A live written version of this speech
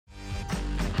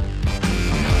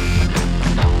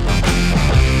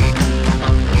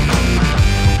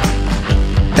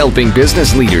helping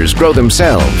business leaders grow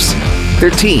themselves,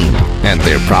 their team, and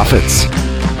their profits.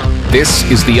 This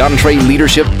is the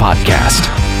EntreLeadership Podcast.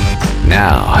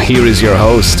 Now, here is your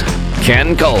host,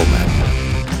 Ken Coleman.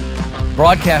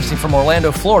 Broadcasting from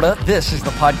Orlando, Florida, this is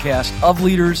the podcast of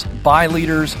leaders, by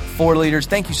leaders, for leaders.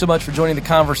 Thank you so much for joining the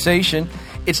conversation.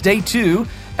 It's day 2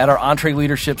 at our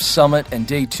EntreLeadership Summit and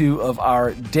day 2 of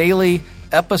our daily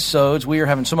episodes. We are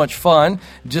having so much fun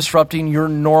disrupting your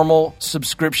normal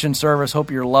subscription service. Hope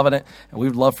you're loving it, and we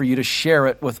would love for you to share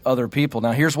it with other people.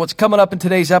 Now, here's what's coming up in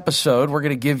today's episode. We're going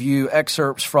to give you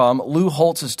excerpts from Lou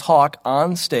Holtz's talk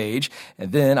on stage,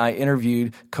 and then I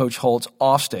interviewed Coach Holtz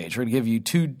off stage. We're going to give you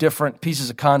 2 different pieces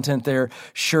of content there,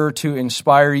 sure to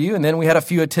inspire you. And then we had a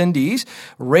few attendees,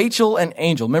 Rachel and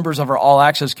Angel, members of our All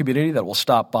Access community that will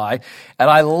stop by. And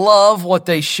I love what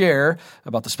they share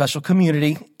about the special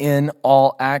community in All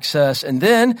Access. And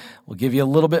then we'll give you a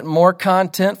little bit more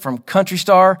content from country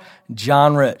star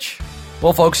John Rich.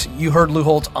 Well, folks, you heard Lou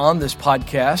Holtz on this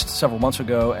podcast several months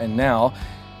ago, and now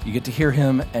you get to hear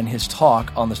him and his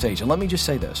talk on the stage. And let me just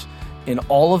say this. In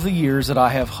all of the years that I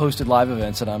have hosted live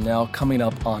events, and I'm now coming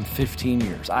up on 15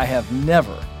 years, I have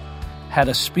never had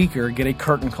a speaker get a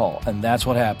curtain call, and that's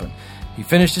what happened. He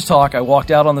finished his talk. I walked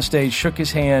out on the stage, shook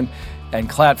his hand, and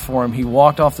clapped for him. He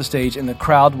walked off the stage, and the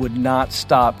crowd would not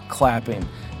stop clapping.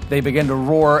 They began to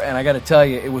roar, and I got to tell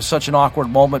you, it was such an awkward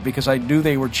moment because I knew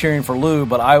they were cheering for Lou,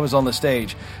 but I was on the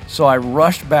stage. So I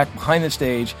rushed back behind the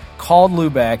stage, called Lou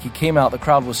back. He came out. The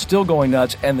crowd was still going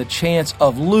nuts, and the chants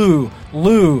of Lou,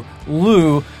 Lou,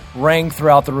 Lou rang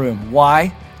throughout the room.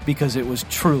 Why? Because it was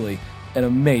truly an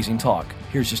amazing talk.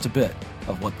 Here's just a bit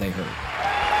of what they heard.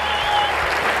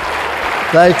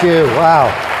 Thank you.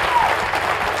 Wow.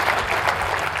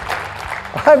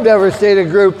 I've never seen a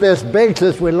group this big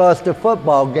since we lost a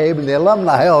football game and the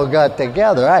alumni all got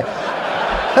together.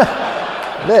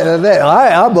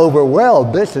 I'm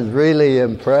overwhelmed. This is really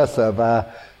impressive. I'm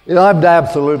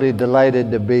absolutely delighted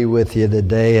to be with you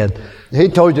today. And he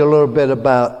told you a little bit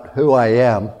about who I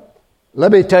am.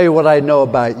 Let me tell you what I know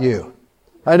about you.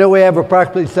 I know we have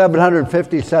approximately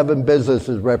 757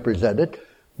 businesses represented.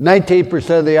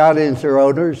 19% of the audience are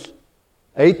owners.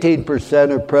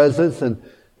 18% are presidents, and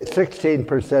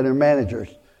 16% are managers.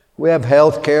 We have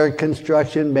healthcare,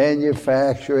 construction,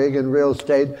 manufacturing, and real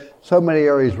estate. So many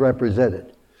areas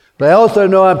represented. But I also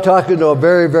know I'm talking to a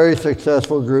very, very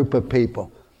successful group of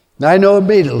people. And I know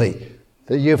immediately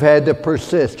that you've had to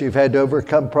persist. You've had to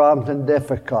overcome problems and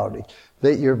difficulties.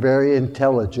 That you're very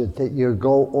intelligent. That you're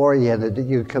goal-oriented. That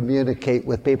you communicate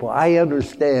with people. I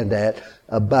understand that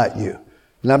about you.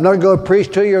 And I'm not going to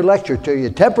preach to you or lecture to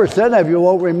you. 10% of you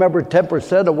won't remember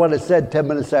 10% of what I said 10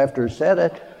 minutes after I said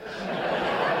it.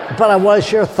 But I want to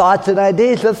share thoughts and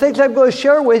ideas. The things I'm going to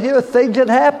share with you are things that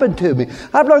happened to me.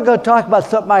 I'm not going to talk about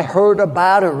something I heard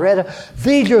about or read.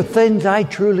 These are things I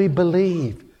truly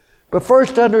believe. But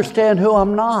first, understand who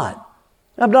I'm not.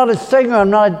 I'm not a singer. I'm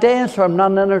not a dancer. I'm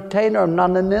not an entertainer. I'm not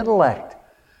an intellect.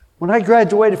 When I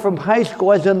graduated from high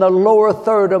school, I was in the lower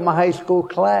third of my high school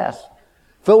class.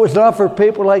 If it was not for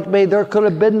people like me, there could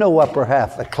have been no upper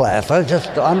half of the class. I was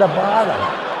just on the bottom.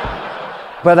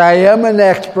 But I am an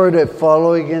expert at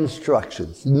following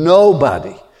instructions.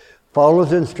 Nobody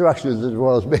follows instructions as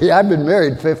well as me. I've been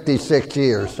married 56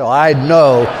 years, so I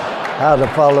know how to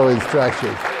follow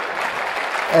instructions.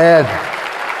 And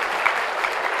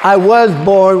I was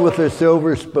born with a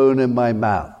silver spoon in my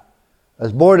mouth. I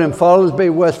was born in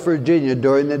Fallsby, West Virginia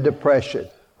during the Depression.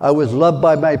 I was loved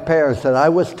by my parents, and I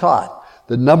was taught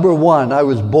that number one, I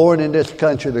was born in this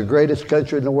country, the greatest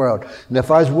country in the world. And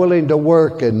if I was willing to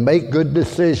work and make good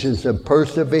decisions and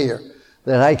persevere,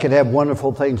 then I could have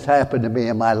wonderful things happen to me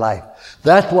in my life.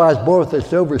 That's why I was born with a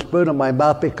silver spoon in my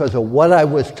mouth, because of what I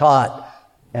was taught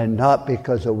and not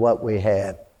because of what we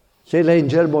had. See, ladies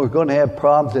and gentlemen, we're going to have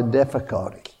problems and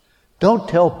difficulties. Don't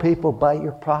tell people about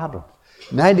your problems.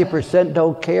 90%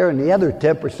 don't care, and the other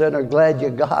 10% are glad you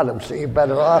got them, so you're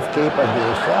better off keeping them to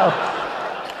yourself.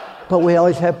 But we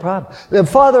always have problems. Then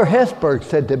Father Hesburgh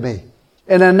said to me,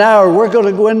 in an hour, we're going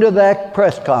to go into that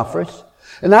press conference,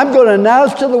 and I'm going to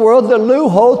announce to the world that Lou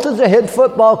Holtz is the head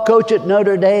football coach at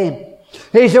Notre Dame.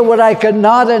 He said, what I could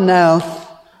not announce,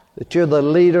 that you're the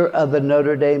leader of the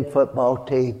Notre Dame football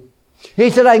team. He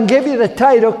said, I can give you the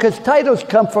title because titles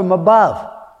come from above.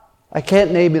 I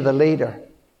can't name you the leader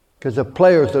because the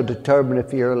players will determine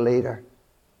if you're a leader.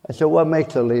 I said, what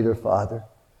makes a leader, Father?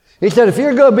 He said, if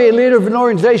you're going to be a leader of an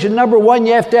organization, number one,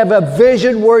 you have to have a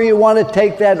vision where you want to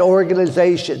take that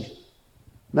organization.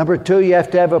 Number two, you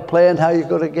have to have a plan how you're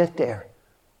going to get there.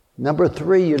 Number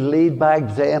three, you lead by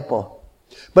example.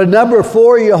 But number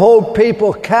four, you hold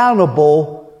people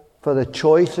accountable for the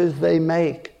choices they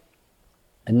make.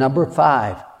 And number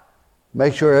 5,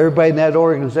 make sure everybody in that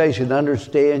organization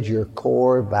understands your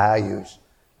core values.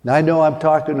 Now, I know I'm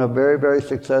talking to a very, very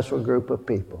successful group of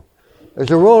people.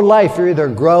 There's a rule in life: you're either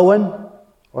growing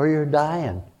or you're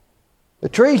dying. The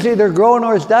tree's either growing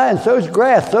or it's dying. So's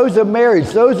grass, so's a marriage,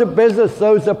 so's a business,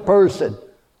 so's a person.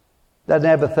 Doesn't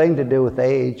have a thing to do with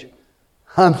age.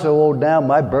 I'm so old now,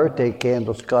 my birthday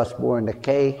candles cost more than a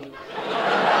cake.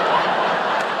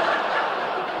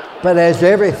 But it has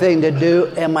everything to do,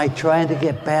 am I trying to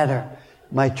get better?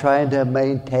 Am I trying to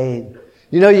maintain?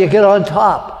 You know, you get on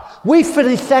top. We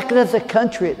finished second as a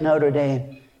country at Notre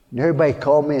Dame. And everybody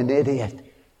called me an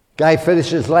idiot. Guy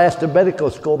finishes last in medical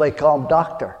school, they call him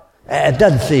doctor. It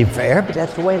doesn't seem fair, but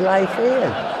that's the way life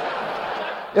is.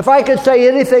 If I could say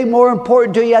anything more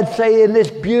important to you, I'd say in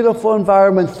this beautiful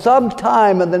environment,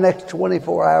 sometime in the next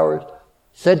 24 hours,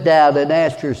 sit down and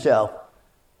ask yourself,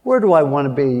 where do I want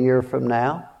to be a year from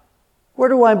now? Where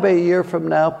do I want to be a year from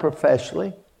now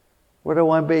professionally? Where do I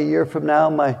want to be a year from now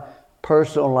in my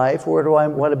personal life? Where do I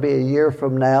want to be a year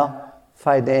from now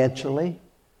financially?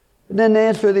 And then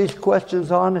answer these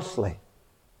questions honestly.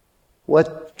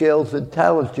 What skills and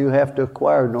talents do you have to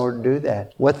acquire in order to do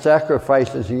that? What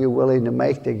sacrifices are you willing to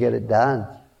make to get it done?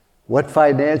 What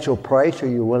financial price are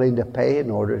you willing to pay in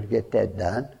order to get that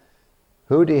done?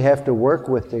 Who do you have to work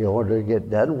with in order to get it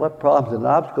done? What problems and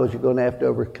obstacles you're going to have to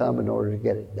overcome in order to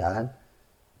get it done?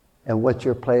 And what's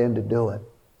your plan to do it?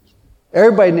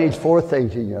 Everybody needs 4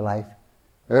 things in your life.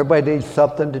 Everybody needs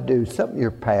something to do, something you're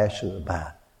passionate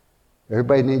about.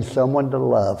 Everybody needs someone to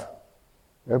love.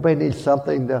 Everybody needs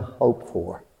something to hope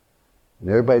for. And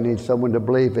everybody needs someone to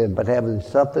believe in. But having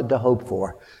something to hope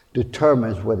for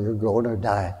determines whether you're growing or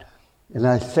dying. And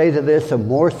I say to this, the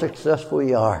more successful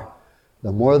you are,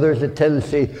 the more there's a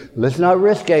tendency, let's not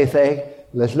risk anything.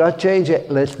 Let's not change it.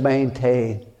 Let's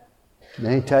maintain. And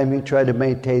anytime you try to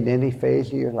maintain any phase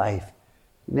of your life,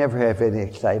 you never have any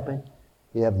excitement.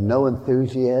 You have no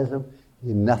enthusiasm. You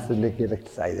have nothing to get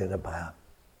excited about.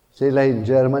 See, ladies and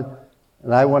gentlemen,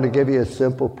 and I want to give you a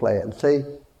simple plan. See,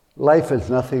 life is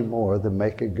nothing more than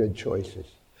making good choices.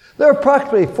 There are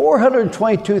approximately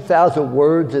 422,000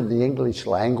 words in the English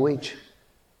language,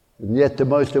 and yet the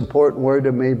most important word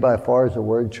to me by far is the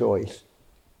word choice.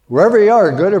 Wherever you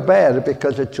are, good or bad, it's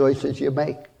because of choices you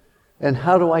make. And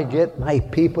how do I get my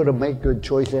people to make good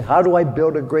choices? How do I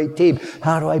build a great team?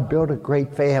 How do I build a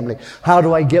great family? How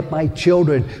do I get my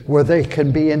children where they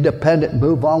can be independent and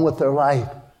move on with their life?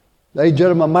 Ladies and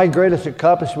gentlemen, my greatest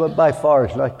accomplishment by far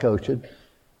is not coaching,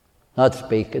 not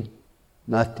speaking,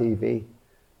 not TV.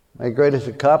 My greatest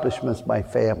accomplishment is my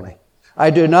family.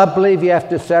 I do not believe you have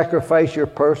to sacrifice your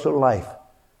personal life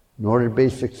in order to be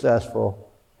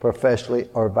successful professionally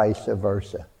or vice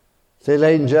versa. See,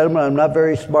 ladies and gentlemen, I'm not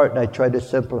very smart and I try to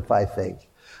simplify things.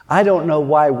 I don't know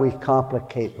why we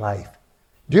complicate life.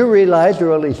 Do you realize there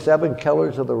are only 7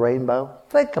 colors of the rainbow?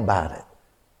 Think about it.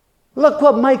 Look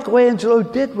what Michelangelo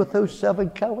did with those 7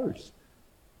 colors.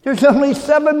 There's only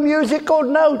 7 musical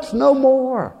notes, no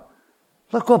more.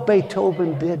 Look what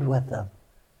Beethoven did with them.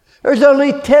 There's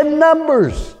only 10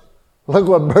 numbers. Look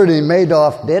what Bernie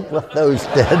Madoff did with those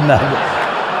 10 numbers.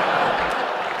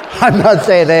 I'm not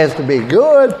saying it has to be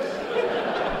good.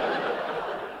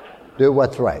 Do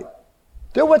what's right.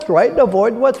 Do what's right and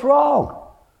avoid what's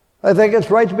wrong. I think it's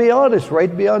right to be honest, right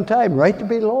to be on time, right to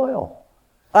be loyal.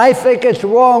 I think it's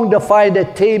wrong to find a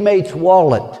teammate's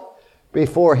wallet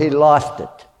before he lost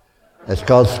it. That's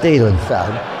called stealing,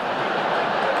 son.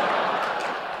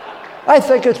 I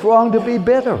think it's wrong to be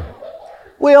bitter.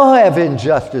 We all have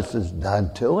injustices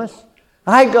done to us.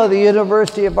 I go to the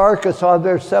University of Arkansas.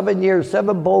 There's 7 years,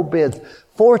 7 bowl bids,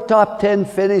 4 top 10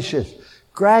 finishes.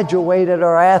 Graduated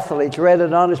our athletes, ran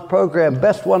an honest program,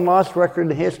 best won-loss record in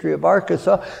the history of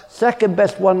Arkansas, second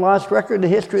best won-loss record in the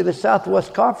history of the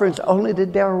Southwest Conference, only to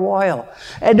Darrell Royal.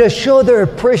 And to show their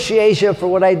appreciation for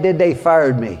what I did, they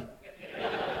fired me.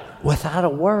 Without a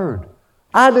word.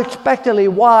 Unexpectedly.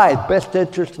 Why? Best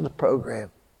interest of the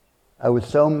program. I was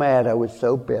so mad. I was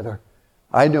so bitter.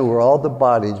 I knew where all the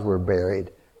bodies were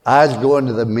buried. I was going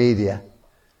to the media.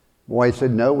 Boy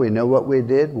said, no, we know what we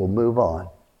did. We'll move on.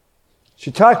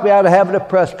 She talked me out of having a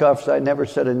press conference. I never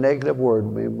said a negative word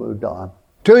when we moved on.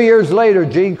 2 years later,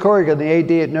 Gene Corrigan, the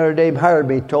AD at Notre Dame, hired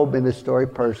me, told me this story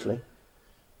personally.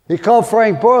 He called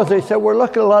Frank Boyles. They said, we're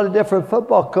looking at a lot of different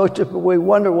football coaches, but we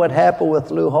wonder what happened with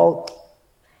Lou Holtz.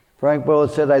 Frank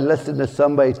Boyles said, I listened to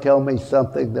somebody tell me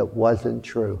something that wasn't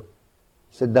true.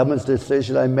 He said, the dumbest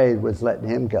decision I made was letting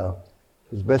him go.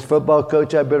 He's the best football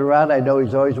coach I've been around. I know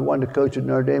he's always wanted to coach at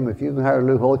Notre Dame. If you can hire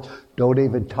Lou Holtz, don't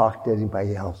even talk to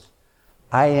anybody else.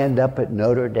 I end up at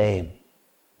Notre Dame.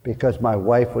 because my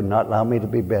wife would not allow me to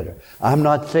be bitter. I'm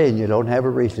not saying you don't have a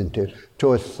reason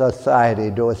to a society,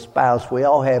 to a spouse. We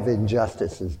all have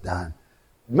injustices done.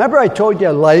 Remember I told you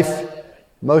life,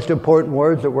 most important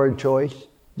word's the word choice?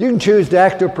 You can choose to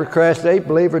act or procrastinate,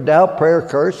 believe or doubt, pray or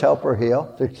curse, help or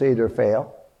heal, succeed or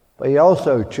fail. But you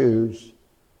also choose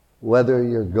whether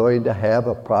you're going to have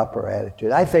a proper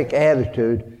attitude. I think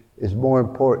attitude is more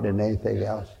important than anything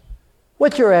else.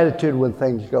 What's your attitude when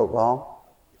things go wrong?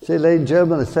 See, ladies and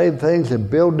gentlemen, the same things in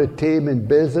building a team in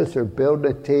business or building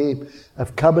a team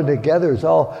of coming together is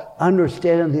all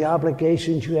understanding the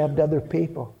obligations you have to other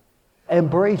people.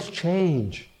 Embrace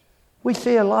change. We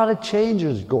see a lot of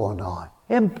changes going on.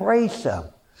 Embrace them.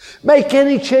 Make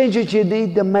any changes you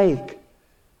need to make.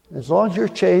 As long as you're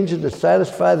changing to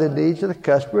satisfy the needs of the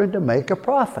customer and to make a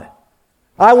profit.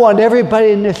 I want everybody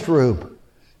in this room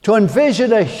to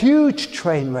envision a huge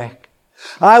train wreck.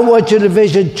 I want you to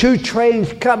envision 2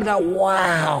 trains coming out.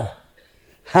 Wow.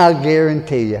 I'll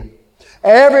guarantee you.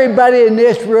 Everybody in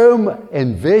this room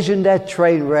envision that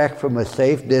train wreck from a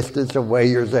safe distance away.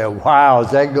 You're saying, wow,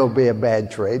 is that going to be a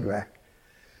bad train wreck?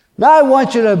 Now I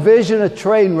want you to envision a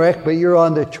train wreck, but you're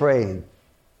on the train.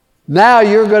 Now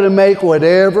you're going to make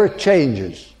whatever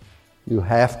changes you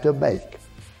have to make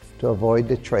to avoid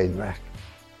the train wreck.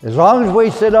 As long as we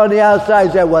sit on the outside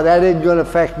and say, well, that isn't going to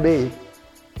affect me,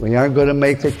 we aren't going to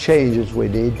make the changes we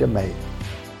need to make.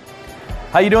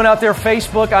 How you doing out there,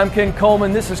 Facebook? I'm Ken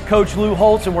Coleman. This is Coach Lou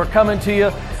Holtz, and we're coming to you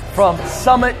from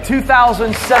Summit 2017.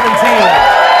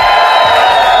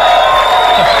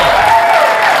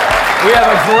 We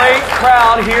have a great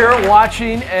crowd here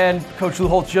watching, and Coach Lou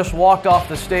Holtz just walked off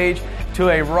the stage to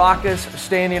a raucous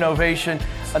standing ovation.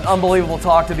 An unbelievable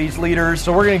talk to these leaders.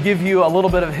 So we're going to give you a little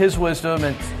bit of his wisdom.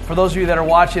 And for those of you that are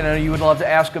watching, I know you would love to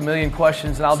ask a million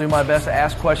questions, and I'll do my best to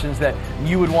ask questions that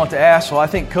you would want to ask. So I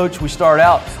think, Coach, we start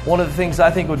out. One of the things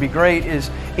I think would be great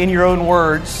is, in your own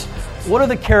words, what are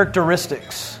the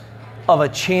characteristics of a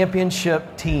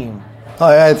championship team?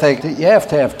 I think that you have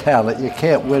to have talent. You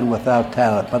can't win without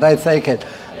talent. But I think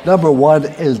number one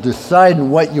is deciding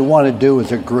what you want to do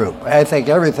as a group. I think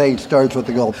everything starts with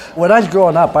the goal. When I was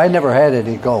growing up, I never had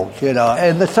any goals, In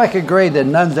the second grade, the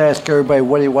nuns asked everybody,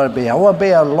 what do you want to be? I want to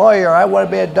be a lawyer. I want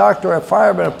to be a doctor, a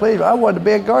fireman, a policeman. I want to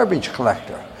be a garbage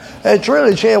collector. And it's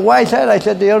really, she said, why is that? I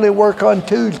said, they only work on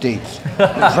Tuesdays.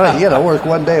 Work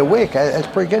one day a week. That's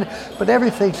pretty good. But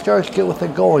everything starts to get with the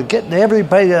goal and getting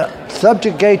everybody to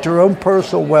subjugate their own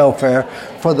personal welfare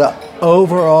for the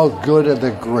overall good of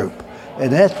the group.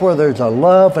 And that's where there's a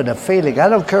love and a feeling. I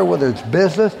don't care whether it's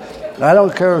business. I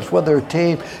don't care whether it's a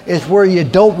team. It's where you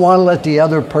don't want to let the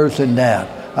other person down.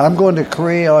 I'm going to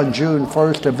Korea on June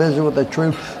 1st to visit with the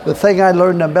troops. The thing I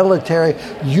learned in the military,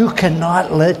 you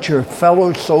cannot let your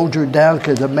fellow soldier down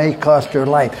because it may cost their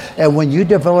life. And when you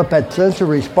develop that sense of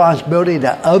responsibility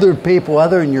to other people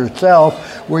other than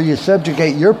yourself, where you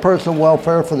subjugate your personal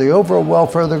welfare for the overall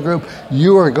welfare of the group,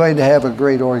 you are going to have a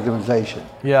great organization.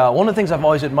 Yeah, one of the things I've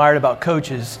always admired about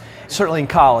coaches, certainly in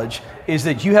college, is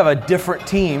that you have a different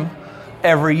team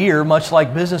every year, much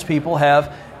like business people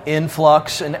have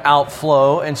influx and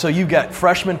outflow. And so you've got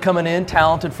freshmen coming in,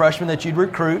 talented freshmen that you'd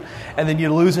recruit, and then you're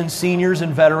losing seniors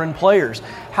and veteran players.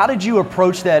 How did you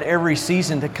approach that every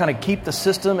season to kind of keep the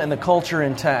system and the culture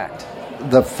intact?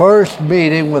 The first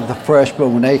meeting with the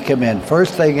freshmen when they come in,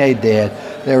 first thing they did,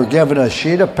 they were given a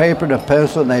sheet of paper and a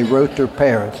pencil, and they wrote their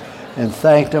parents and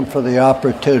thanked them for the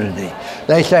opportunity.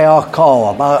 They say, I'll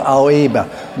call them, I'll email.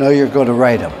 No, you're going to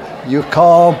write them. You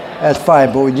call them, that's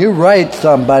fine. But when you write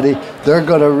somebody, they're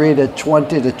going to read it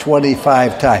 20 to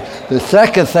 25 times. The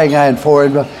second thing I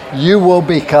informed them, you will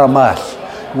become us.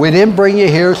 We didn't bring you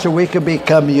here so we could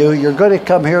become you. You're going to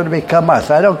come here to become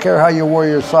us. I don't care how you wore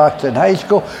your socks in high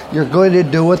school. You're going to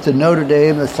do it, the Notre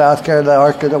Dame, the South Carolina,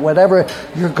 Arkansas, whatever.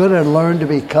 You're going to learn to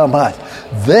become us.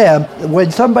 Then, when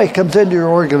somebody comes into your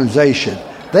organization,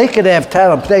 they could have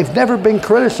talent. They've never been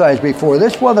criticized before.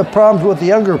 This is one of the problems with the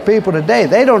younger people today.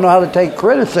 They don't know how to take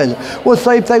criticism. Well,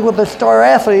 same thing with the star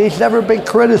athlete. He's never been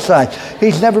criticized.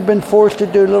 He's never been forced to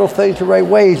do little things the right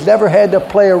way. He's never had to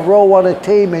play a role on a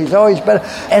team. He's always been,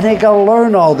 and they got to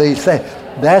learn all these things.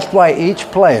 That's why each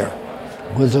player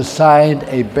was assigned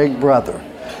a big brother.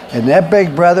 And that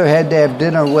big brother had to have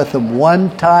dinner with him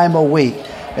one time a week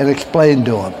and explain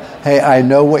to him, hey, I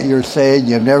know what you're saying.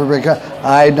 You've never been.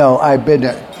 I know. I've been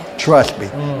there. Trust me.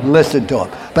 Listen to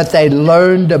them. But they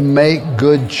learn to make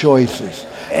good choices.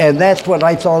 And that's what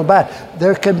life's all about.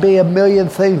 There can be a million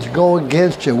things go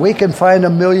against you. We can find a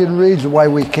million reasons why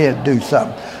we can't do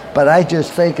something. But I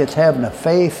just think it's having a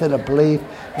faith and a belief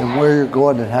in where you're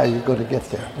going and how you're going to get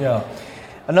there. Yeah.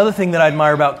 Another thing that I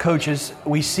admire about coaches,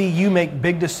 we see you make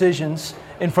big decisions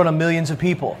in front of millions of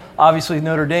people. Obviously,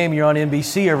 Notre Dame, you're on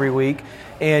NBC every week,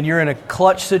 and you're in a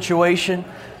clutch situation.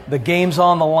 The game's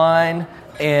on the line,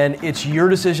 and it's your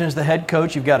decision as the head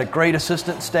coach. You've got a great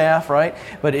assistant staff, right?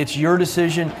 But it's your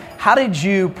decision. How did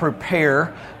you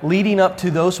prepare leading up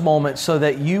to those moments so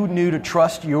that you knew to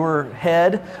trust your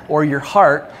head or your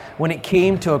heart when it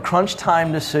came to a crunch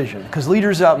time decision? Because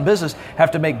leaders out in business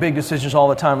have to make big decisions all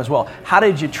the time as well. How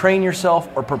did you train yourself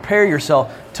or prepare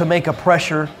yourself to make a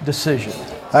pressure decision?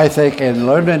 I think in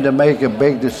learning to make a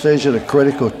big decision at a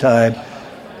critical time,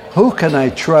 who can I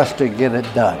trust to get it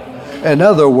done? In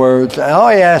other words, all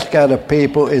I ask out of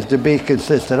people is to be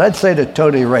consistent. I'd say to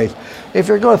Tony Race, if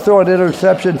you're going to throw an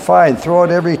interception, fine, throw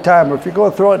it every time. Or if you're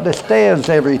going to throw it in the stands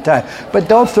every time. But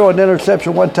don't throw an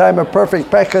interception one time a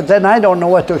perfect pass, because then I don't know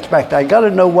what to expect. I got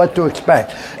to know what to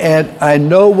expect. And I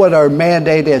know what our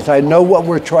mandate is. I know what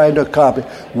we're trying to accomplish.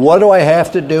 What do I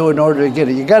have to do in order to get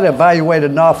it? You got to evaluate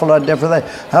an awful lot of different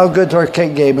things. How good's our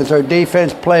kick game? Is our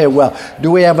defense playing well?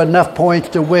 Do we have enough points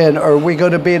to win? Or are we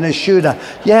going to be in a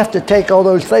shootout? You have to take all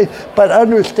those things. But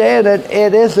understand that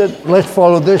it isn't, let's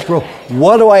follow this rule.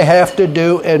 What do I have to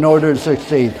do in order to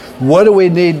succeed? What do we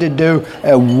need to do?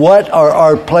 And what are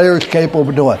our players capable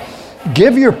of doing?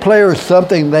 Give your players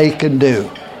something they can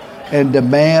do and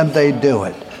demand they do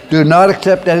it. Do not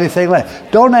accept anything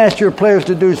less. Don't ask your players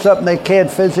to do something they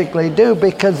can't physically do,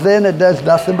 because then it does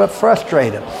nothing but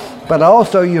frustrate them. But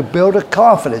also you build a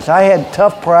confidence. I had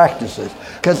tough practices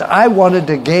because I wanted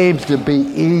the games to be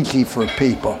easy for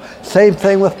people. Same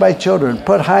thing with my children.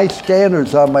 Put high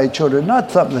standards on my children,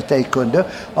 not something that they couldn't do.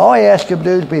 All I ask them to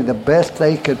do is be the best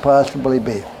they could possibly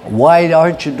be. Why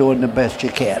aren't you doing the best you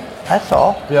can? That's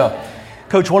all. Yeah.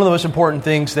 Coach, one of the most important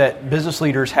things that business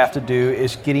leaders have to do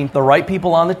is getting the right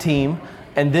people on the team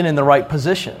and then in the right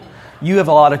position. You have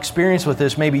a lot of experience with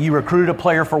this. Maybe you recruited a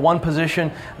player for one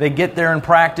position, they get there in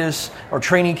practice or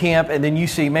training camp, and then you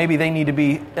see maybe they need to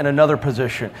be in another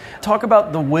position. Talk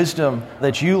about the wisdom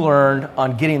that you learned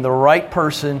on getting the right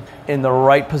person in the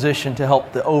right position to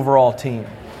help the overall team.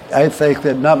 I think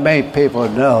that not many people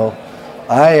know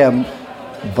I am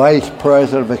vice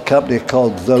president of a company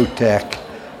called Zotec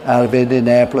out of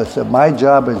Indianapolis, and my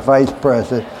job as vice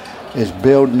president is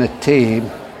building a team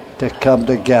to come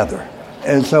together.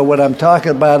 And so when I'm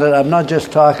talking about it, I'm not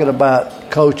just talking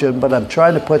about coaching, but I'm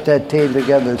trying to put that team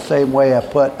together the same way I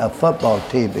put a football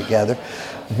team together.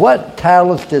 What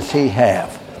talents does he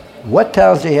have? What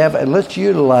talents does he have? And let's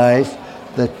utilize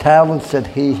the talents that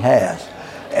he has.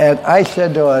 And I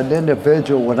said to an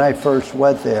individual when I first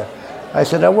went there, I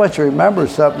said, I want you to remember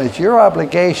something. It's your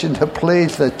obligation to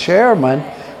please the chairman.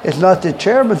 It's not the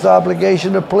chairman's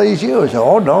obligation to please you. I said,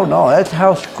 oh, no, that's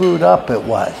how screwed up it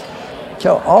was.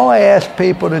 So all I ask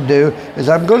people to do is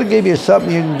I'm going to give you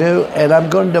something you can do, and I'm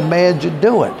going to demand you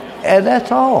do it. And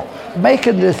that's all.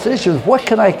 Making decisions, what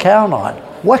can I count on?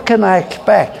 What can I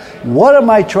expect? What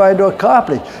am I trying to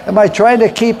accomplish? Am I trying to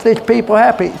keep these people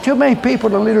happy? Too many people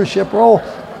in a leadership role.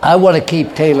 I want to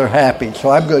keep Taylor happy, so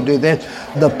I'm going to do this.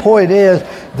 The point is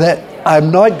that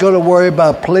I'm not going to worry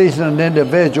about pleasing an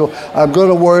individual. I'm going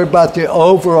to worry about the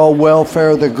overall welfare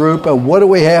of the group, and what do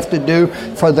we have to do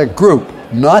for the group?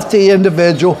 Not the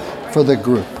individual, for the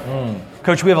group.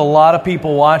 Coach, we have a lot of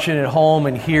people watching at home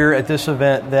and here at this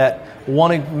event that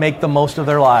want to make the most of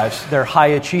their lives. They're high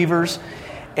achievers.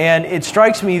 And it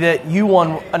strikes me that you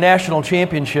won a national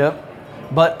championship,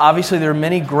 but obviously there are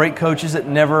many great coaches that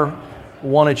never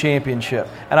won a championship.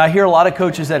 And I hear a lot of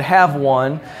coaches that have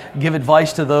won give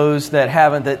advice to those that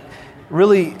haven't, that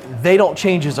really, they don't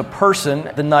change as a person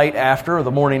the night after or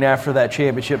the morning after that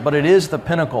championship, but it is the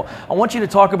pinnacle. I want you to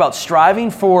talk about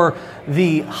striving for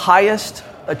the highest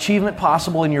achievement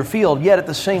possible in your field, yet at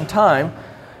the same time,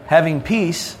 having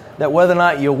peace that whether or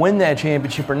not you win that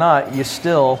championship or not, you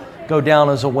still go down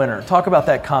as a winner. Talk about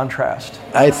that contrast.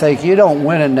 I think you don't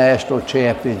win a national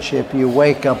championship. You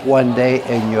wake up one day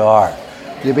and you are.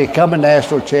 You become a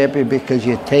national champion because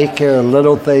you take care of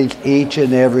little things each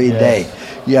and every day.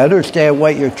 You understand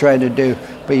what you're trying to do,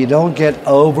 but you don't get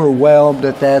overwhelmed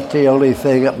that that's the only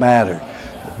thing that matters.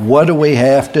 What do we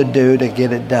have to do to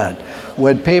get it done?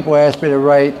 When people ask me to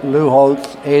write Lou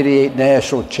Holtz 88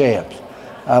 national champs,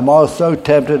 I'm also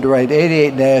tempted to write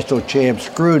 88 national champs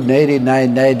screwed in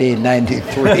 89, 90,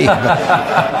 93.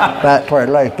 That part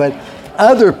of life. But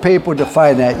other people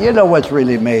define that. You know what's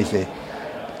really amazing?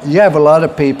 You have a lot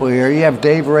of people here. You have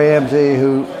Dave Ramsey,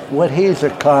 who what he's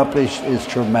accomplished is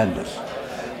tremendous.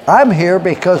 I'm here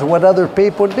because of what other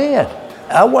people did.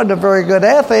 I wasn't a very good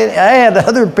athlete. I had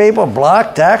other people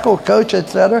block, tackle, coach,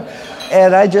 etc.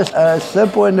 And I just a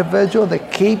simple individual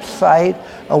that keeps sight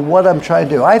of what I'm trying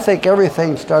to do. I think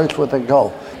everything starts with a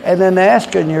goal. and then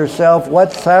asking yourself,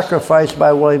 what sacrifice am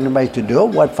I willing to make to do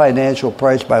it? What financial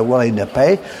price am I willing to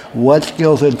pay? What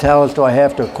skills and talents do I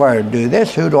have to acquire to do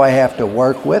this? Who do I have to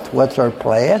work with? What's our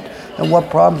plan? And what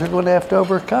problems are going to have to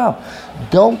overcome?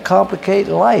 Don't complicate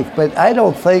life. But I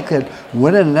don't think that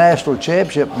winning a national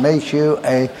championship makes you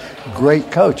a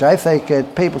great coach. I think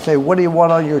that people say, what do you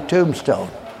want on your tombstone?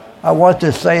 I want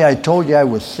to say, I told you I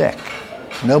was sick.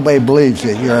 Nobody believes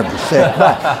that you're ever sick.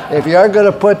 But if you're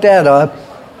going to put that on,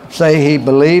 say he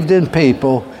believed in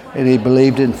people and he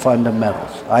believed in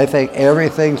fundamentals. I think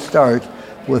everything starts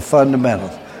with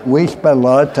fundamentals. We spend a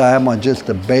lot of time on just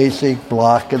the basic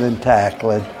blocking and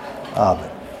tackling of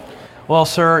it. Well,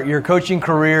 sir, your coaching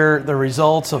career, the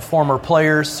results of former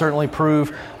players certainly prove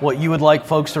what you would like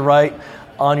folks to write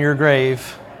on your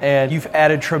grave. And you've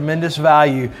added tremendous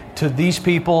value to these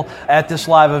people at this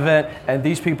live event and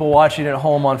these people watching at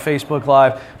home on Facebook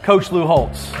Live. Coach Lou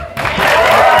Holtz.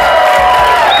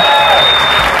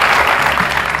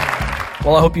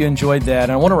 Well, I hope you enjoyed that.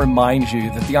 And I want to remind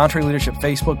you that the EntreLeadership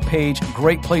Facebook page,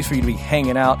 great place for you to be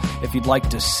hanging out if you'd like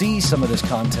to see some of this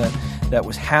content that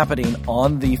was happening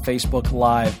on the Facebook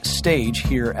Live stage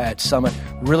here at Summit.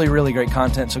 Really, really great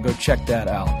content, so go check that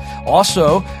out.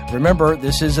 Also, remember,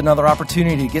 this is another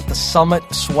opportunity to get the Summit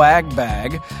swag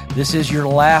bag. This is your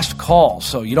last call,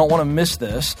 so you don't want to miss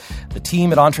this. The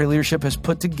team at EntreLeadership has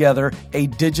put together a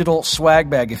digital swag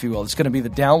bag, if you will. It's going to be the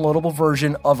downloadable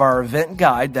version of our event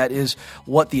guide. That is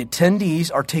what the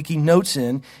attendees are taking notes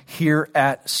in here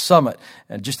at Summit.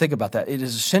 And just think about that. It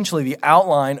is essentially the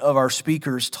outline of our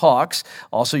speakers' talks.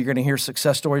 Also, you're going to hear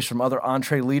success stories from other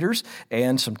Entre leaders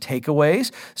and some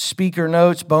takeaways, speaker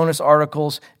notes, bonus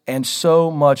articles, and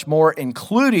so much more,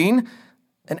 including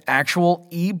an actual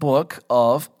ebook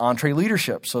of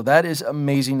EntreLeadership. So that is an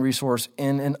amazing resource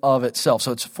in and of itself.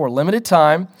 So it's for limited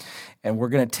time, and we're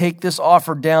going to take this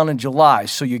offer down in July.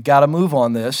 So you got to move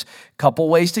on this. Couple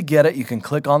ways to get it. You can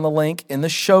click on the link in the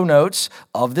show notes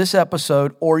of this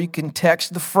episode, or you can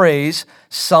text the phrase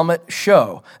Summit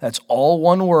Show. That's all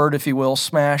one word, if you will.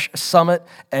 Smash Summit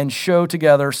and Show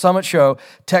together. Summit Show.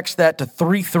 Text that to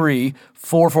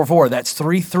 33444. That's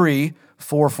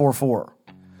 33444.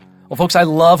 Well, folks, I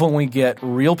love when we get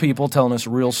real people telling us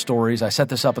real stories. I set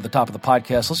this up at the top of the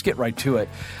podcast. Let's get right to it.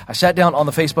 I sat down on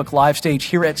the Facebook Live stage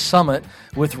here at Summit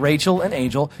with Rachel and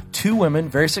Angel, two women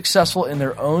very successful in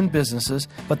their own businesses,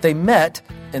 but they met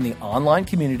in the online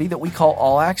community that we call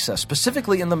All Access,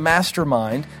 specifically in the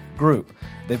Mastermind group.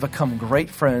 They've become great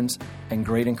friends and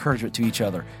great encouragement to each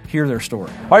other. Hear their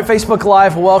story. All right, Facebook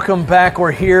Live, welcome back.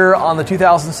 We're here on the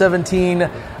 2017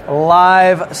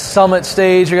 Live Summit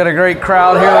stage. We got a great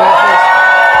crowd here.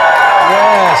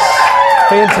 Yes,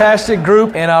 fantastic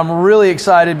group. And I'm really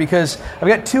excited because I've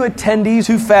got two attendees,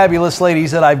 two fabulous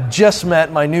ladies that I've just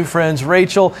met, my new friends,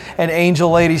 Rachel and Angel.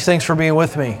 Ladies, thanks for being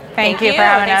with me. Thank you for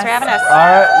having us. All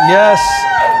right, yes.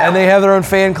 And they have their own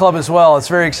fan club as well. It's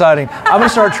very exciting. I'm going to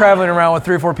start traveling around with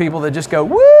 3 or 4 people that just go,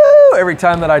 woo, every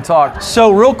time that I talk.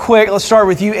 So real quick, let's start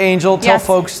with you, Angel. Tell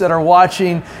folks that are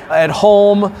watching at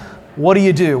home, what do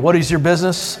you do? What is your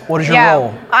business? What is your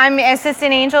role? I'm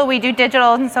Assistant Angel. We do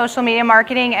digital and social media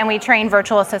marketing, and we train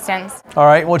virtual assistants. All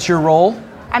right. What's your role?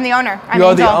 I'm the owner. You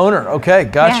are the owner. Okay,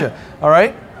 gotcha. Yeah. All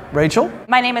right. Rachel?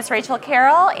 My name is Rachel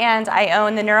Carroll, and I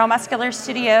own the Neuromuscular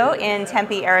Studio in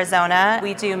Tempe, Arizona.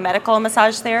 We do medical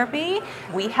massage therapy.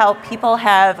 We help people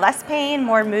have less pain,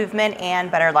 more movement, and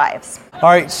better lives. All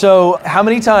right, so how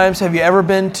many times have you ever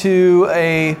been to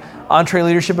a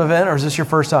EntreLeadership event, or is this your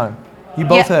first time? You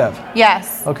both have?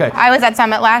 Yes. Okay. I was at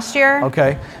Summit last year.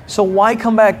 Okay. So why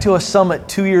come back to a Summit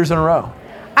 2 years in a row?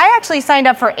 I actually signed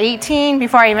up for 18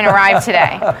 before I even arrived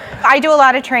today. I do a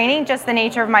lot of training, just the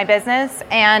nature of my business,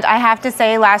 and I have to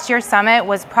say last year's Summit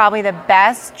was probably the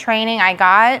best training I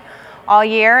got all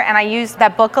year, and I used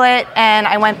that booklet, and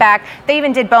I went back. They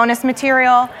even did bonus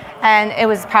material, and it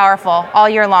was powerful all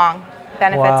year long.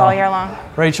 Benefits all year long.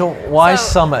 Rachel, why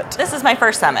Summit? This is my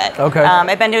first Summit. Okay.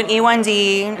 I've been doing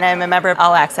E1D, and I'm a member of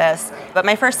All Access. But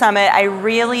my first Summit, I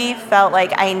really felt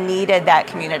like I needed that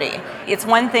community. It's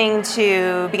one thing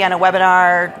to be on a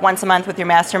webinar once a month with your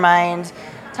mastermind,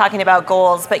 talking about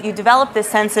goals, but you develop this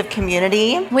sense of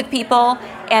community with people,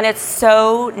 and it's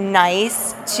so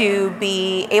nice to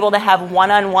be able to have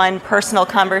one-on-one personal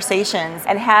conversations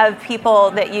and have people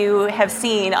that you have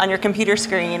seen on your computer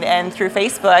screen and through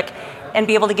Facebook and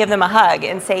be able to give them a hug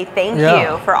and say thank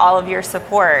you for all of your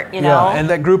support, you know? Yeah, and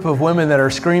that group of women that are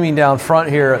screaming down front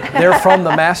here, they're from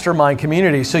the Mastermind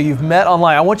community, so you've met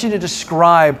online. I want you to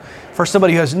describe for for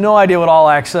somebody who has no idea what All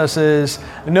Access is,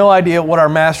 no idea what our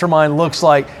mastermind looks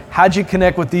like, how'd you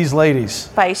connect with these ladies?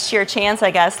 By sheer chance, I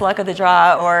guess, luck of the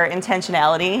draw, or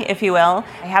intentionality, if you will.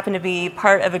 I happen to be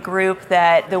part of a group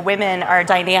that the women are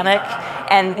dynamic,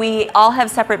 and we all have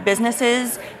separate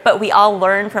businesses, but we all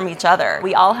learn from each other.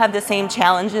 We all have the same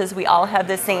challenges, we all have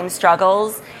the same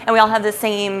struggles, and we all have the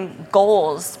same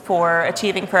goals for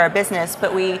achieving for our business,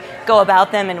 but we go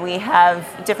about them and we have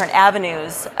different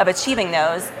avenues of achieving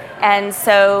those. And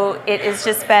so it has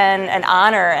just been an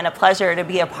honor and a pleasure to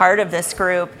be a part of this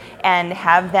group and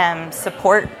have them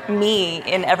support me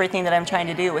in everything that I'm trying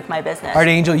to do with my business. All right,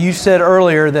 Angel, you said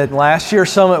earlier that last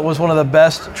year's summit was one of the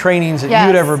best trainings that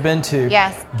you'd ever been to.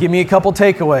 Yes. Give me a couple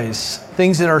takeaways,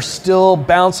 things that are still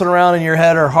bouncing around in your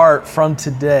head or heart from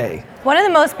today. One of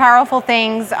the most powerful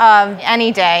things of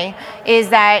any day is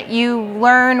that you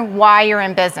learn why you're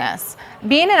in business.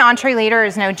 Being an EntreLeader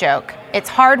is no joke. It's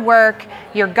hard work.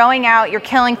 You're going out, you're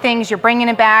killing things, you're bringing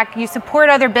it back. You support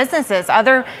other businesses,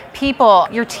 other people,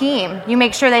 your team. You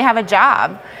make sure they have a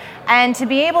job. And to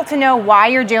be able to know why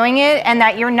you're doing it and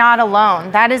that you're not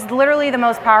alone, that is literally the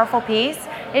most powerful piece,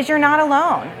 is you're not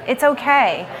alone. It's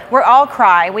okay. We all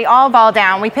cry, we all fall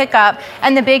down, we pick up.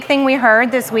 And the big thing we heard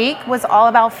this week was all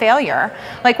about failure.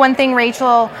 Like one thing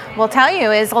Rachel will tell you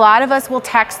is a lot of us will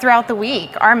text throughout the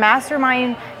week. Our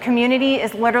mastermind community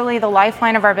is literally the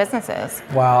lifeline of our businesses.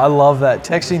 Wow, I love that.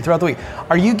 Texting throughout the week.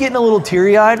 Are you getting a little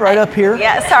teary-eyed right up here?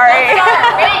 Yeah, sorry.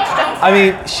 I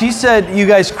mean, she said you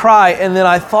guys cry, and then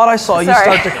I thought I saw you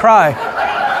start to cry.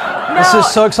 This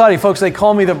is so exciting. Folks, they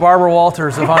call me the Barbara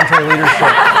Walters of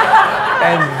EntreLeadership.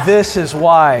 And this is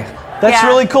why. That's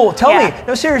really cool. Tell me,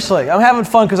 no, seriously, I'm having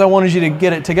fun because I wanted you to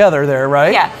get it together there,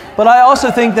 right? Yeah. But I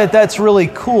also think that that's really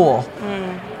cool.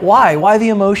 Why? Why the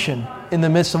emotion in the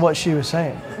midst of what she was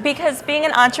saying? Because being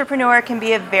an entrepreneur can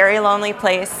be a very lonely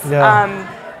place.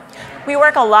 Yeah. We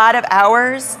work a lot of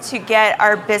hours to get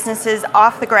our businesses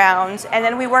off the ground, and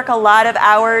then we work a lot of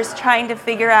hours trying to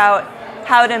figure out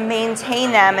how to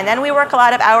maintain them, and then we work a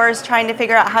lot of hours trying to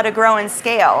figure out how to grow and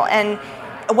scale. And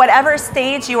whatever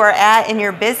stage you are at in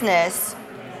your business,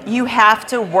 you have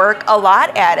to work a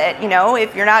lot at it. You know,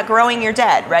 if you're not growing, you're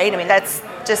dead, right? I mean, that's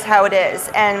just how it is.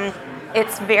 And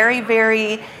it's very,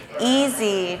 very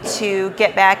easy to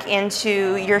get back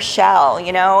into your shell,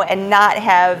 you know, and not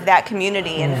have that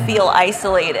community and feel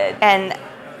isolated. And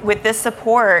with this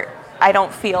support, I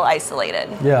don't feel isolated.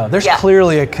 Yeah, there's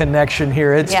clearly a connection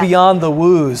here. It's beyond the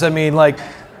woos. I mean, like,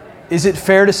 is it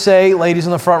fair to say, ladies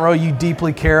in the front row, you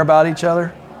deeply care about each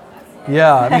other?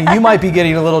 Yeah, I mean, you might be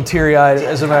getting a little teary-eyed,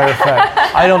 as a matter of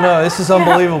fact. I don't know. This is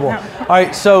unbelievable. No. All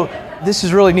right, so this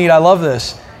is really neat. I love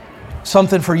this.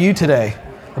 Something for you today.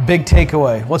 A big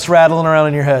takeaway. What's rattling around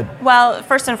in your head? Well,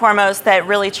 first and foremost, that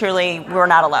really, truly, we're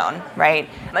not alone, right?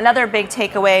 Another big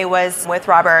takeaway was with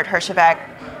Robert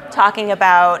Herjavec talking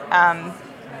about, I'm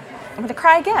going to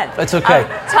cry again. It's okay.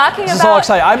 This is all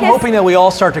exciting. I'm hoping that we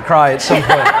all start to cry at some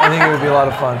point. I think it would be a lot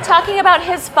of fun. Talking about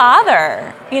his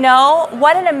father, you know,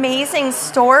 what an amazing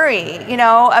story, you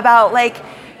know, about like,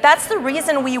 that's the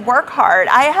reason we work hard.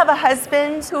 I have a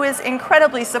husband who is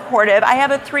incredibly supportive. I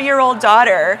have a 3-year-old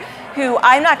daughter who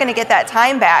I'm not going to get that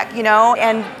time back, you know,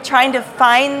 and trying to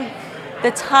find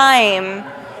the time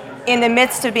in the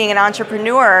midst of being an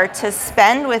entrepreneur to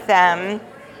spend with them.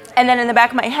 And then in the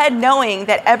back of my head, knowing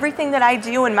that everything that I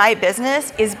do in my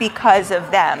business is because of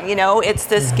them, you know, it's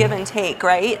this give and take,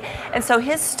 right? And so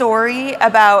his story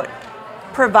about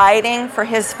providing for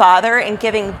his father and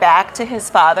giving back to his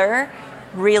father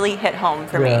really hit home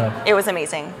for me. It was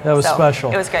amazing. That was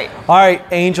special. It was great. All right,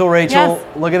 Angel, Rachel,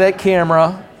 look at that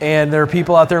camera, and there are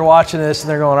people out there watching this, and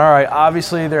they're going, all right,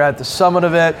 obviously they're at the summit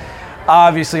of it.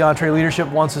 Obviously,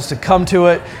 EntreLeadership wants us to come to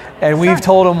it, and we've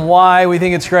told them why we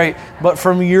think it's great. But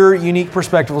from your unique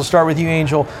perspective, we'll start with you,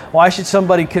 Angel. Why should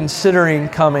somebody considering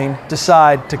coming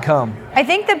decide to come? I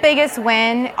think the biggest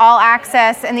win, All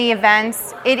Access and the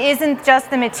events, it isn't just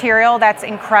the material that's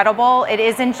incredible. It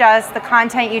isn't just the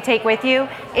content you take with you.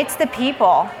 It's the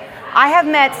people. I have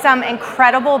met some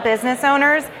incredible business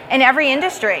owners in every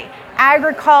industry.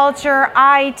 Agriculture,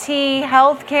 IT,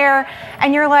 healthcare,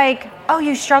 and you're like, oh,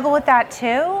 you struggle with that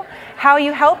too? How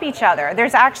you help each other.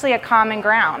 There's actually a common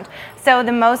ground. So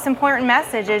the most important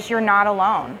message is you're not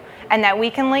alone, and that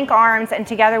we can link arms, and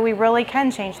together we really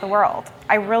can change the world.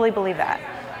 I really believe that.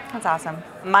 That's awesome.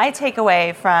 My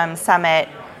takeaway from Summit,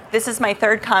 this is my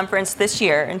 3rd conference this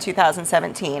year in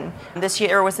 2017. This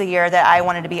year was the year that I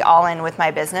wanted to be all in with my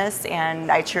business,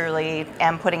 and I truly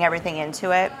am putting everything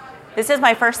into it. This is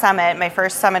my first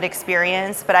summit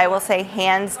experience, but I will say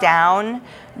hands down,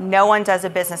 no one does a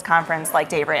business conference like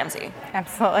Dave Ramsey.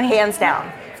 Absolutely. Hands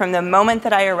down. From the moment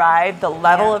that I arrived, the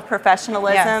level of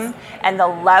professionalism and the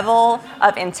level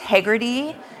of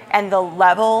integrity and the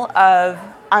level of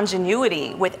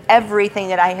ingenuity with everything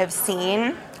that I have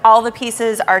seen, all the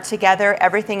pieces are together,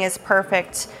 everything is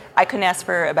perfect. I couldn't ask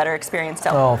for a better experience.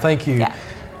 Oh, thank you. Yeah.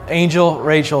 Angel,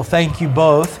 Rachel, thank you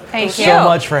both Thank you so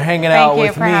much for hanging out with me.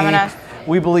 Thank you for having us.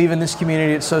 We believe in this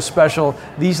community. It's so special.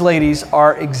 These ladies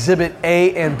are exhibit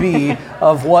A and B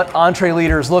of what Entre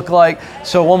Leaders look like.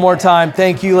 So one more time,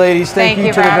 thank you, ladies. Thank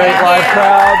you to the great live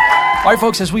crowd. All right,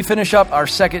 folks, as we finish up our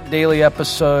second daily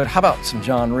episode, how about some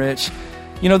John Rich?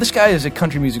 You know, this guy is a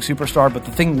country music superstar, but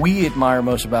the thing we admire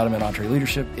most about him at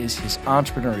EntreLeadership is his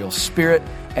entrepreneurial spirit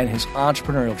and his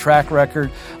entrepreneurial track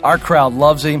record. Our crowd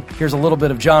loves him. Here's a little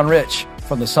bit of John Rich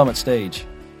from the Summit stage.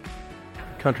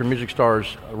 Country music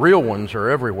stars, real ones, are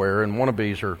everywhere, and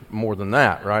wannabes are more than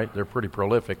that, right? They're pretty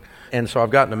prolific. And so I've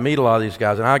gotten to meet a lot of these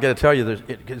guys, and I got to tell you,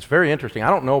 it's very interesting.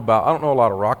 I don't know a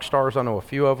lot of rock stars. I know a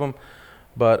few of them,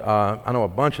 but I know a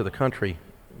bunch of the country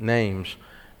names,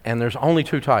 and there's only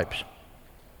two types.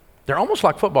 They're almost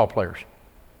like football players.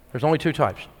 There's only two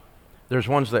types. There's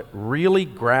ones that really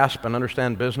grasp and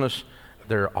understand business.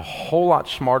 They're a whole lot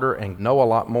smarter and know a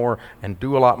lot more and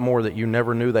do a lot more that you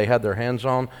never knew they had their hands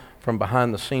on from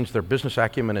behind the scenes. Their business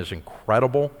acumen is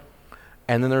incredible.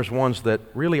 And then there's ones that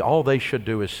really all they should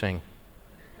do is sing.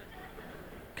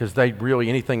 Because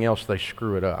anything else, they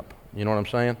screw it up. You know what I'm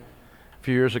saying? A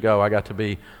few years ago, I got to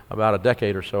be, about a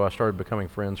decade or so, I started becoming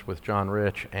friends with John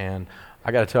Rich, and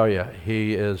I got to tell you,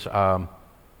 he is not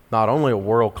only a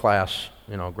world-class,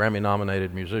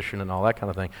 Grammy-nominated musician and all that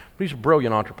kind of thing, but he's a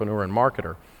brilliant entrepreneur and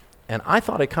marketer. And I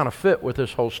thought it kind of fit with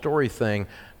this whole story thing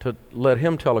to let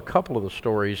him tell a couple of the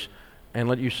stories and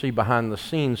let you see behind the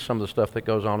scenes some of the stuff that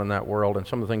goes on in that world and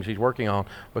some of the things he's working on,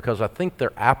 because I think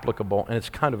they're applicable and it's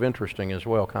kind of interesting as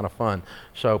well, kind of fun.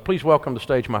 So please welcome to the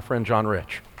stage my friend John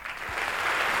Rich.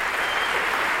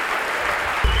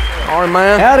 All right,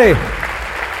 man. Howdy.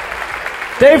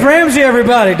 Dave Ramsey,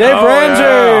 everybody. Dave Ramsey.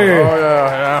 Yeah.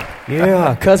 Oh, yeah.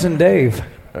 Yeah, cousin Dave.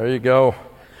 There you go.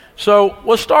 So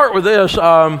let's start with this.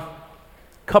 A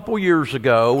couple years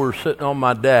ago, we're sitting on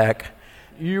my deck.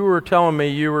 You were telling me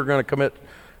you were going to commit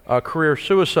career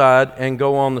suicide and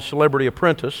go on the Celebrity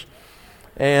Apprentice.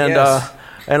 And, yes.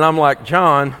 And I'm like,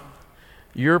 John,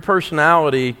 your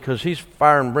personality, because he's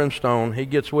fire and brimstone, he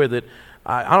gets with it.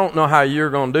 I don't know how you're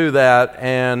going to do that.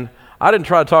 And I didn't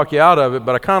try to talk you out of it,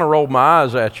 but I kind of rolled my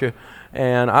eyes at you.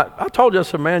 And I told you, I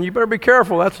said, man, you better be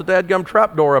careful. That's a dadgum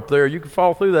trapdoor up there. You can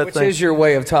fall through that thing. Which is your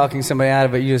way of talking somebody out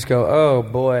of it. You just go, oh,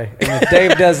 boy. And if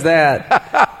Dave does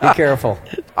that, be careful.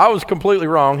 I was completely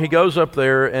wrong. He goes up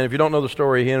there, and if you don't know the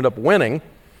story, he ended up winning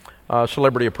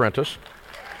Celebrity Apprentice.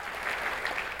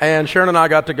 And Sharon and I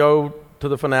got to go to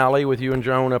the finale with you and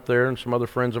Joan up there and some other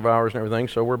friends of ours and everything.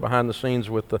 So we're behind the scenes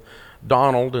with the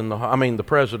Donald and the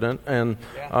president. And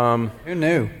who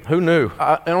knew? Who knew?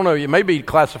 I don't know. It may be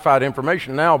classified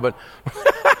information now, but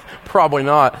probably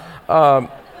not.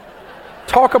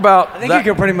 Talk about. I think you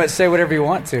can pretty much say whatever you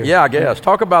want to. Yeah, I guess.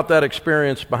 Talk about that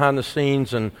experience behind the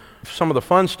scenes and some of the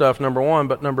fun stuff. Number one,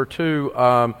 but number two.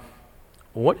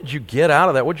 What did you get out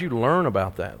of that? What did you learn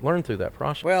about that? Learn through that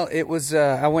process? Well, it was.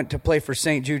 I went to play for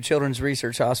St. Jude Children's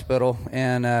Research Hospital,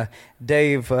 and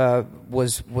Dave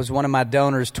was one of my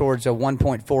donors towards a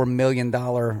 $1.4 million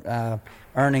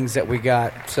earnings that we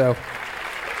got. So,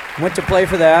 went to play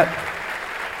for that.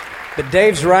 But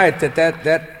Dave's right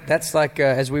that's like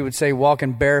as we would say,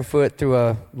 walking barefoot through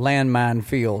a landmine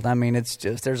field. I mean, it's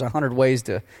just there's 100 ways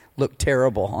to look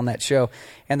terrible on that show,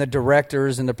 and the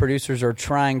directors and the producers are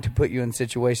trying to put you in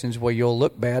situations where you'll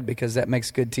look bad because that makes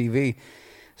good TV.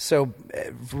 So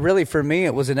really for me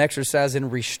it was an exercise in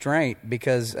restraint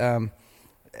because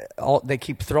they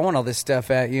keep throwing all this stuff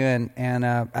at you, and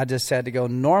I just had to go,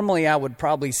 normally I would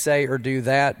probably say or do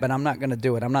that, but I'm not going to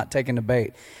do it. I'm not taking the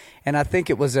bait. And I think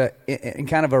it was in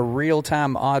kind of a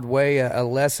real-time odd way, a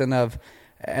lesson of,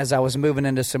 as I was moving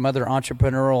into some other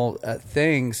entrepreneurial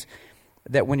things,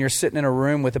 that when you're sitting in a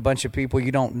room with a bunch of people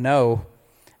you don't know,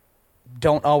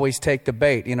 don't always take the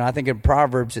bait. You know, I think in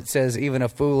Proverbs it says, even a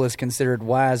fool is considered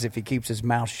wise if he keeps his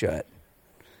mouth shut.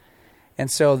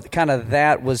 And so kind of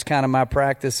that was kind of my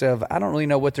practice of, I don't really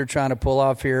know what they're trying to pull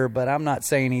off here, but I'm not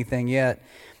saying anything yet.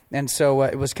 And so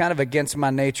it was kind of against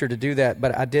my nature to do that,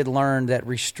 but I did learn that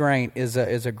restraint is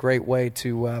a great way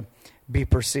to be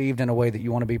perceived in a way that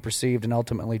you want to be perceived and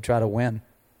ultimately try to win.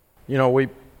 You know, we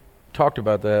talked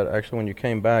about that actually when you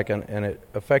came back, and it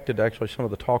affected actually some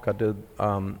of the talk I did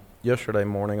yesterday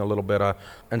morning a little bit,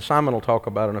 and Simon will talk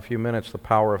about in a few minutes the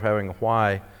power of having a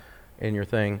why in your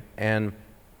thing. And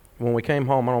when we came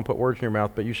home, I don't put words in your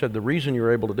mouth, but you said the reason you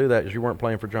were able to do that is you weren't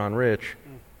playing for John Rich.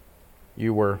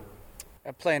 You were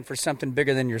playing for something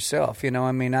bigger than yourself. You know,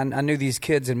 I mean, I knew these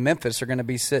kids in Memphis are going to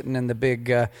be sitting in the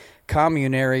big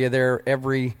commune area there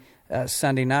every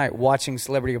Sunday night watching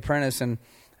Celebrity Apprentice, and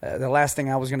the last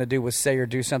thing I was going to do was say or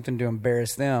do something to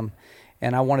embarrass them.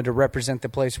 And I wanted to represent the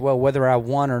place well. Whether I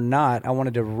won or not, I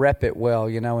wanted to rep it well,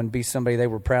 you know, and be somebody they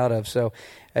were proud of. So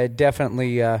it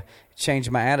definitely changed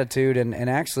my attitude. And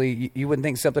actually, you wouldn't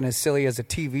think something as silly as a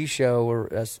TV show or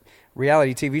a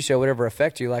reality TV show would ever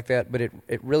affect you like that. But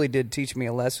it really did teach me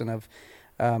a lesson of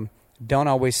don't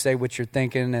always say what you're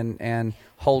thinking and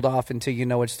hold off until you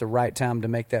know it's the right time to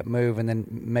make that move and then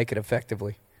make it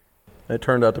effectively. It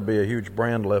turned out to be a huge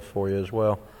brand lift for you as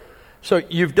well. So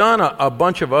you've done a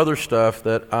bunch of other stuff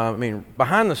that,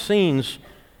 behind the scenes,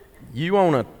 you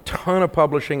own a ton of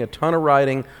publishing, a ton of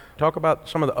writing. Talk about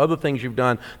some of the other things you've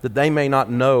done that they may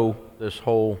not know, this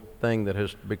whole thing that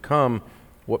has become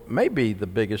what may be the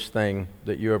biggest thing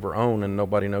that you ever own, and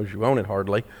nobody knows you own it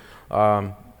hardly,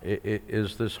 it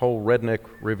is this whole Redneck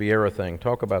Riviera thing.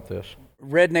 Talk about this.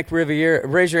 Redneck Riviera.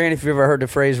 Raise your hand if you've ever heard the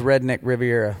phrase Redneck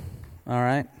Riviera. All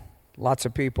right? Lots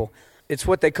of people. It's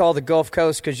what they call the Gulf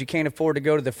Coast because you can't afford to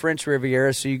go to the French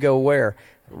Riviera, so you go where?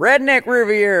 Redneck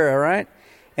Riviera, right?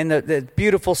 And the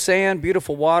beautiful sand,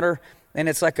 beautiful water, and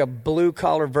it's like a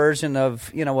blue-collar version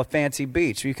of, you know, a fancy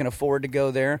beach. You can afford to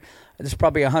go there. There's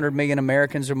probably 100 million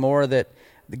Americans or more that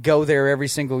go there every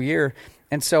single year.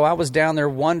 And so I was down there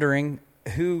wondering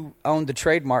who owned the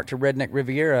trademark to Redneck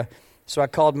Riviera. So I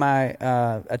called my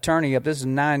attorney up. This is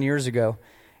 9 years ago.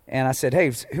 And I said,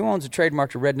 hey, who owns the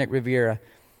trademark to Redneck Riviera?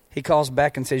 He calls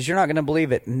back and says, you're not going to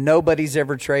believe it. Nobody's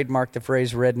ever trademarked the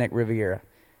phrase Redneck Riviera.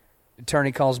 The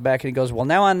attorney calls back and he goes, well,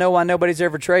 now I know why nobody's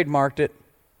ever trademarked it.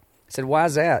 I said, why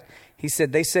is that? He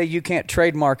said, they say you can't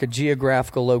trademark a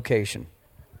geographical location.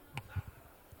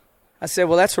 I said,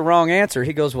 well, that's the wrong answer.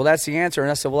 He goes, well, that's the answer.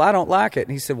 And I said, well, I don't like it.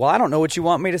 And he said, well, I don't know what you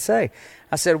want me to say.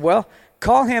 I said, well,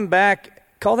 call him back.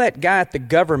 Call that guy at the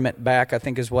government back, I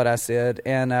think is what I said.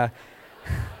 And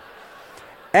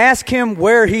ask him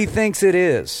where he thinks it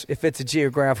is, if it's a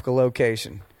geographical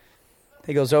location.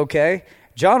 He goes, okay.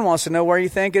 John wants to know where you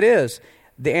think it is.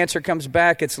 The answer comes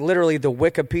back. It's literally the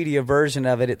Wikipedia version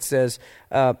of it. It says,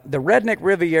 the Redneck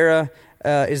Riviera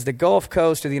is the Gulf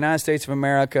Coast of the United States of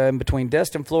America in between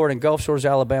Destin, Florida and Gulf Shores,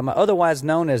 Alabama, otherwise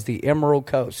known as the Emerald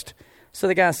Coast. So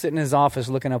the guy's sitting in his office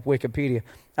looking up Wikipedia.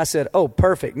 I said, oh,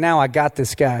 perfect. Now I got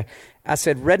this guy. I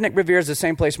said, Redneck Riviera is the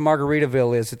same place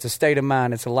Margaritaville is. It's a state of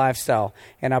mind. It's a lifestyle.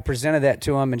 And I presented that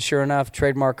to him, and sure enough,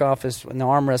 trademark office in the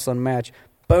arm wrestling match,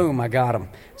 boom, I got him.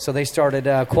 So they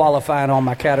started qualifying all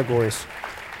my categories.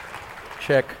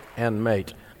 Check and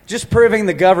mate. Just proving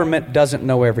the government doesn't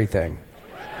know everything.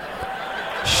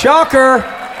 Shocker!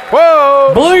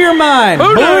 Whoa! Blew your mind.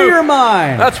 Who Blew knew? your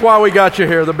mind. That's why we got you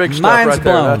here. The big stuff Mind's right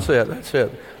blown. there. That's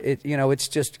it.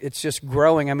 It's just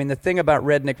growing. I mean, the thing about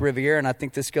Redneck Riviera, and I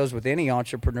think this goes with any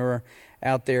entrepreneur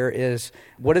out there, is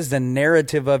what is the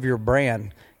narrative of your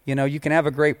brand? You know, you can have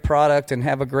a great product and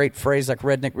have a great phrase like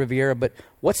Redneck Riviera, but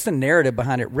what's the narrative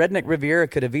behind it? Redneck Riviera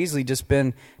could have easily just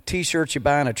been T-shirts you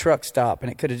buy in a truck stop,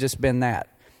 and it could have just been that.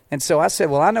 And so I said,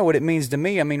 well, I know what it means to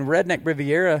me. I mean, Redneck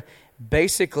Riviera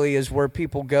basically is where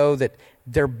people go that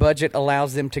their budget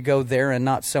allows them to go there and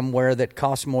not somewhere that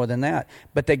costs more than that.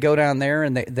 But they go down there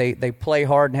and they play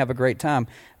hard and have a great time.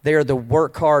 They are the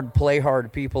work hard, play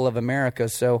hard people of America.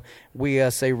 So we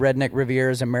say Redneck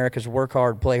Riviera is America's work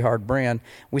hard, play hard brand.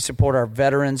 We support our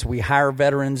veterans. We hire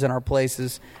veterans in our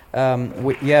places.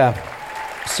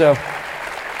 So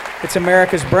it's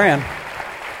America's brand.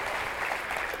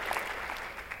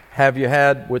 Have you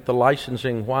had, with the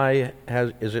licensing,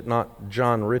 is it not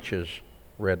John Rich's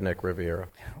Redneck Riviera?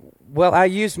 Well, I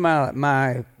used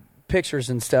my pictures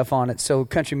and stuff on it, so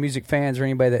country music fans or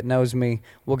anybody that knows me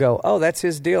will go, oh, that's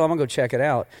his deal, I'm going to go check it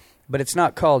out. But it's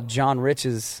not called John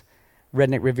Rich's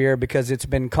Redneck Riviera because it's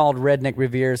been called Redneck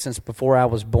Riviera since before I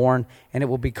was born, and it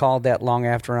will be called that long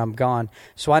after I'm gone.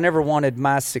 So I never wanted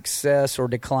my success or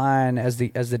decline as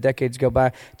the decades go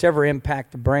by to ever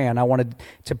impact the brand. I wanted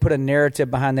to put a narrative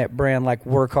behind that brand like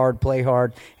work hard, play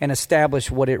hard, and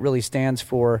establish what it really stands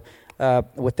for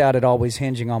without it always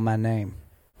hinging on my name.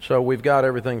 So we've got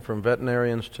everything from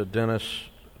veterinarians to dentists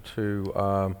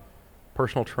to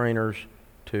personal trainers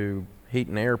to heat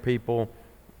and air people,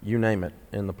 you name it,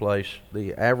 in the place.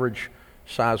 The average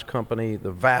size company,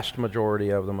 the vast majority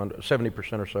of them,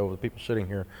 70% or so of the people sitting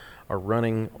here, are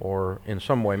running or in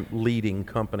some way leading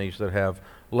companies that have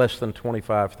less than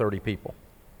 25, 30 people.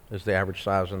 is the average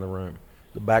size in the room.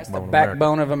 The backbone. The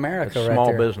backbone of America, it's right small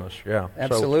there. business, yeah.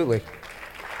 Absolutely.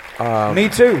 Me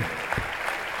too.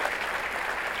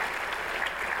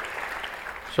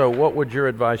 So what would your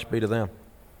advice be to them?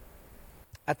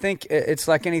 I think it's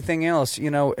like anything else.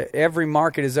 You know, every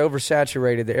market is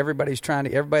oversaturated. Everybody's got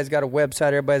a website,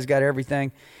 everybody's got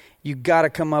everything. You got to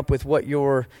come up with what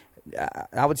your,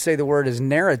 I would say the word is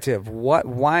narrative.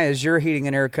 Why is your heating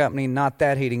and air company not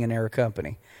that heating and air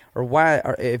company?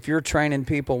 Or if you're training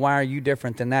people, why are you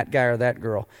different than that guy or that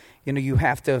girl? You know, you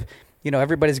have to,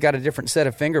 everybody's got a different set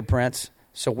of fingerprints.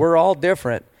 So we're all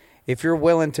different. If you're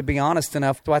willing to be honest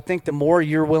enough, so I think the more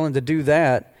you're willing to do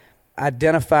that,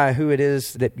 identify who it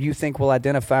is that you think will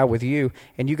identify with you,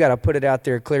 and you got to put it out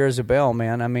there clear as a bell,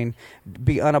 man. I mean,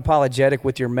 be unapologetic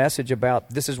with your message about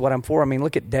this is what I'm for. I mean,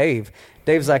 look at Dave.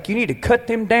 Dave's like, you need to cut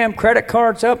them damn credit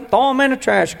cards up, throw them in a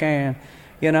trash can,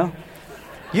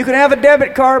 You can have a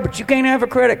debit card, but you can't have a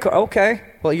credit card. Okay.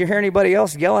 Well, you hear anybody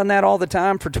else yelling that all the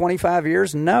time for 25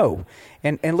 years? No.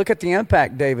 And look at the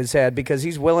impact Dave has had, because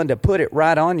he's willing to put it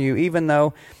right on you, even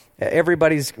though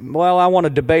everybody's, I want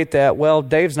to debate that. Well,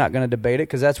 Dave's not going to debate it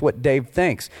because that's what Dave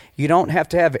thinks. You don't have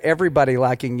to have everybody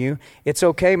liking you. It's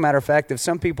okay, matter of fact, if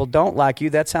some people don't like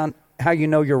you, that's how you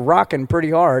know you're rocking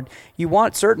pretty hard. You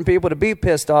want certain people to be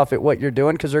pissed off at what you're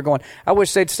doing because they're going, I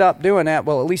wish they'd stop doing that.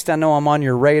 Well, at least I know I'm on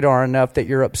your radar enough that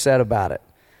you're upset about it.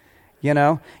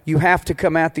 You have to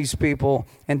come at these people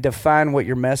and define what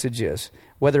your message is.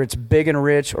 Whether it's Big and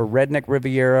Rich or Redneck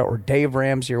Riviera or Dave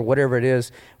Ramsey or whatever it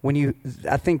is,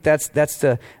 I think that's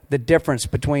the difference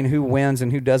between who wins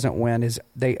and who doesn't win, is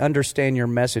they understand your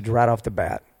message right off the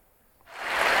bat.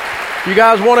 You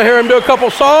guys want to hear him do a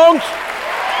couple songs?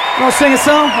 You want to sing a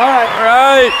song? All right. All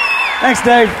right. Thanks,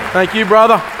 Dave. Thank you,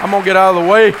 brother. I'm going to get out of the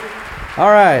way. All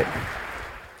right.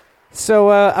 So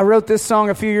I wrote this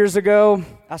song a few years ago.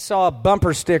 I saw a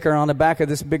bumper sticker on the back of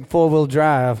this big four-wheel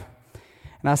drive,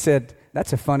 and I said,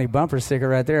 that's a funny bumper sticker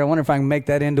right there. I wonder if I can make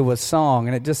that into a song.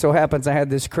 And it just so happens I had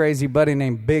this crazy buddy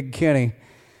named Big Kenny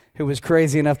who was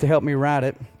crazy enough to help me write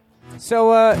it.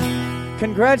 So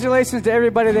congratulations to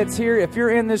everybody that's here. If you're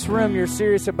in this room, you're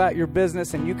serious about your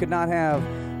business, and you could not have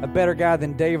a better guy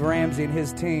than Dave Ramsey and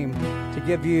his team to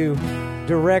give you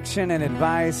direction and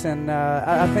advice. And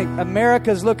I think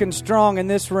America's looking strong in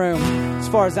this room as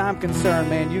far as I'm concerned,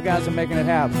 man. You guys are making it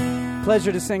happen.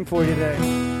 Pleasure to sing for you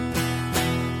today.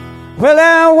 Well,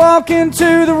 I walk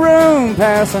into the room,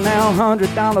 passing out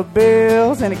 $100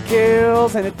 bills, and it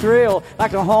kills and it thrills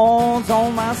like the horns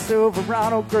on my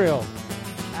Silverado grill.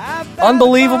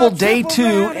 Unbelievable day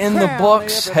 2 in the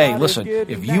books. Hey, listen,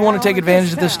 if you want to take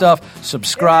advantage of this stuff,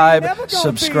 subscribe.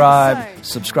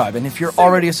 And if you're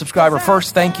already a subscriber,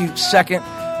 first, thank you. Second,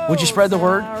 would you spread the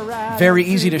word? Very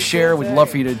easy to share. We'd love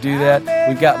for you to do that.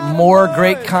 We've got more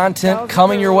great content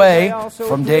coming your way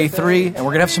from day 3, and we're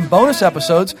going to have some bonus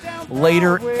episodes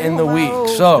later in the week.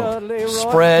 So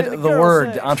spread the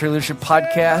word. The EntreLeadership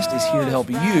Podcast is here to help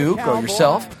you grow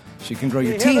yourself so you can grow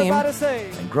your team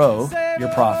and grow your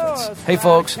profits. Hey,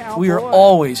 folks, we are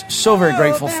always so very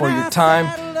grateful for your time,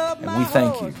 and we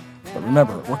thank you. But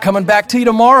remember, we're coming back to you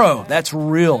tomorrow. That's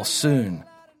real soon.